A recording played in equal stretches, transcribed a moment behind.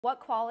What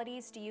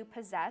qualities do you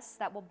possess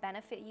that will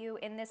benefit you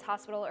in this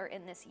hospital or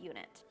in this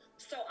unit?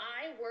 So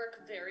I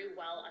work very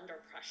well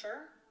under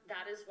pressure.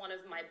 That is one of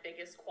my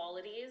biggest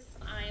qualities.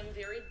 I am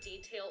very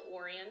detail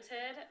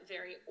oriented,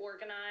 very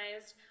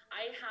organized.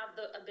 I have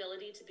the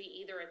ability to be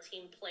either a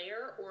team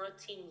player or a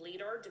team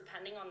leader,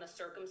 depending on the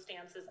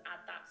circumstances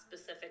at that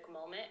specific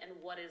moment and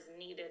what is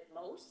needed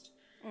most.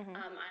 I'm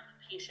a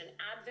patient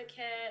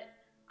advocate.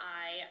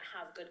 I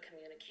have good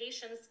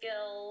communication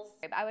skills.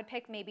 I would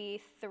pick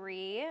maybe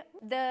 3.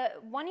 The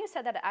one you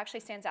said that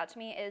actually stands out to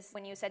me is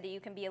when you said that you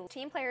can be a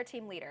team player,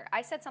 team leader.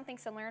 I said something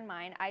similar in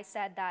mine. I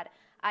said that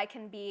I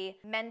can be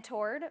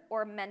mentored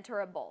or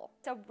mentorable.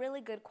 It's a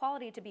really good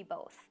quality to be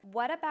both.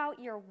 What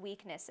about your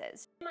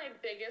weaknesses? My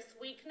biggest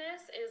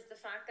weakness is the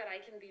fact that I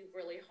can be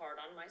really hard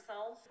on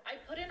myself. I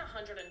put in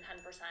 110%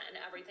 in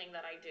everything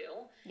that I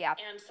do. Yeah.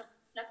 And so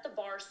set the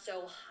bar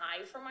so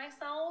high for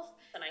myself,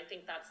 and I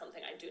think that's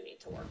something I do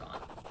need to work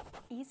on.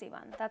 Easy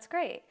one. That's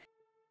great.